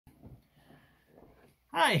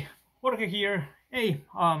Hi, Jorge here. Hey,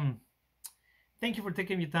 thank you for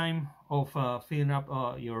taking your time of filling up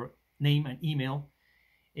your name and email.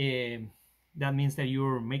 Um that means that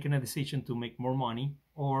you're making a decision to make more money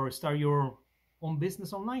or start your own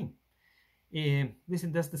business online.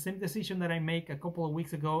 Listen, that's the same decision that I made a couple of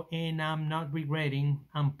weeks ago, and I'm not regretting.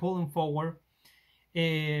 I'm pulling forward.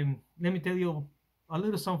 Let me tell you a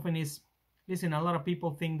little something is, listen, a lot of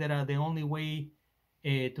people think that the only way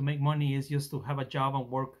to make money is just to have a job and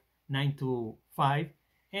work 9 to 5.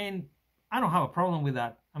 And I don't have a problem with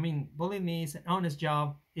that. I mean, believe me, it's an honest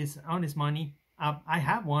job, it's honest money. I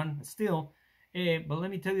have one still. But let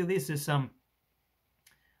me tell you this is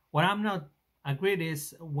what I'm not agreed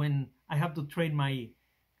is when I have to trade my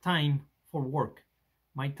time for work,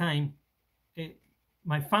 my time, uh,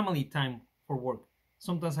 my family time for work.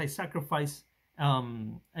 Sometimes I sacrifice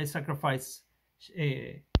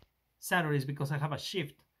uh, Saturdays because I have a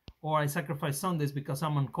shift, or I sacrifice Sundays because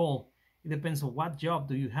I'm on call. It depends on what job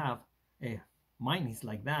do you have. Uh, Mine is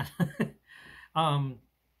like that. um,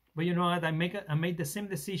 but you know what? I made the same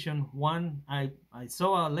decision. One, I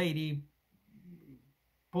saw a lady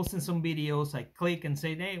posting some videos. I click and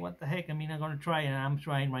say, hey, what the heck? I mean, I'm gonna try it, and I'm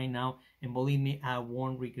trying right now. And believe me, I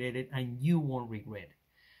won't regret it, and you won't regret it.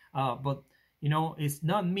 But you know, it's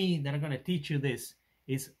not me that I'm gonna teach you this.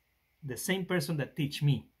 It's the same person that teach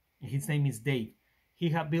me. His name is Dave. He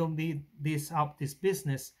have built this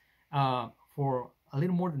business for a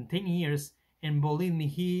little more than 10 years, and believe me,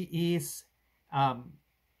 he is um,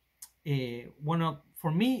 one of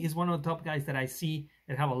for me is one of the top guys that I see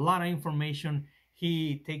that have a lot of information.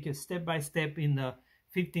 He take it step by step in the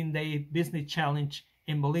 15-day business challenge,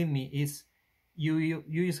 and believe me, is you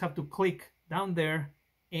just have to click down there,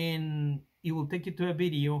 and it will take you to a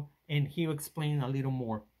video, and he'll explain a little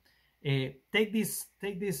more. Take this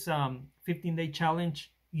 15-day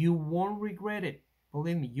challenge. You won't regret it.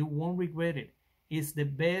 Believe me, you won't regret it. It's the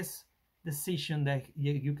best decision that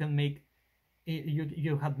you can make.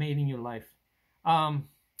 You have made in your life. Um,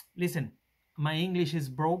 Listen, my English is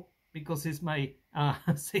broke because it's my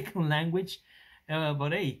second language.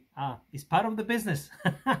 But hey, it's part of the business.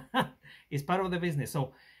 It's part of the business.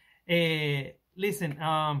 So, listen.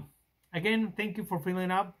 Again, thank you for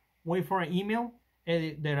filling up. Wait for an email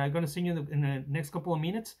that I'm gonna send you in the next couple of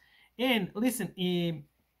minutes. And listen, if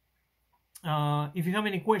you have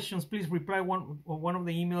any questions, please reply one of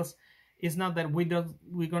the emails. It's not that we're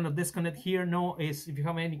gonna disconnect here. No, it's if you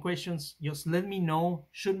have any questions, just let me know.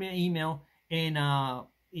 Shoot me an email, and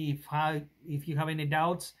if you have any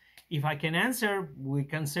doubts, if I can answer, we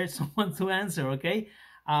can search someone to answer. Okay.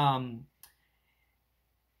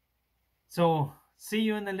 So see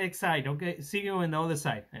you in the next side. Okay. See you in the other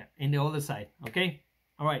side. In the other side. Okay.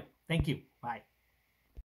 All right. Thank you. Bye.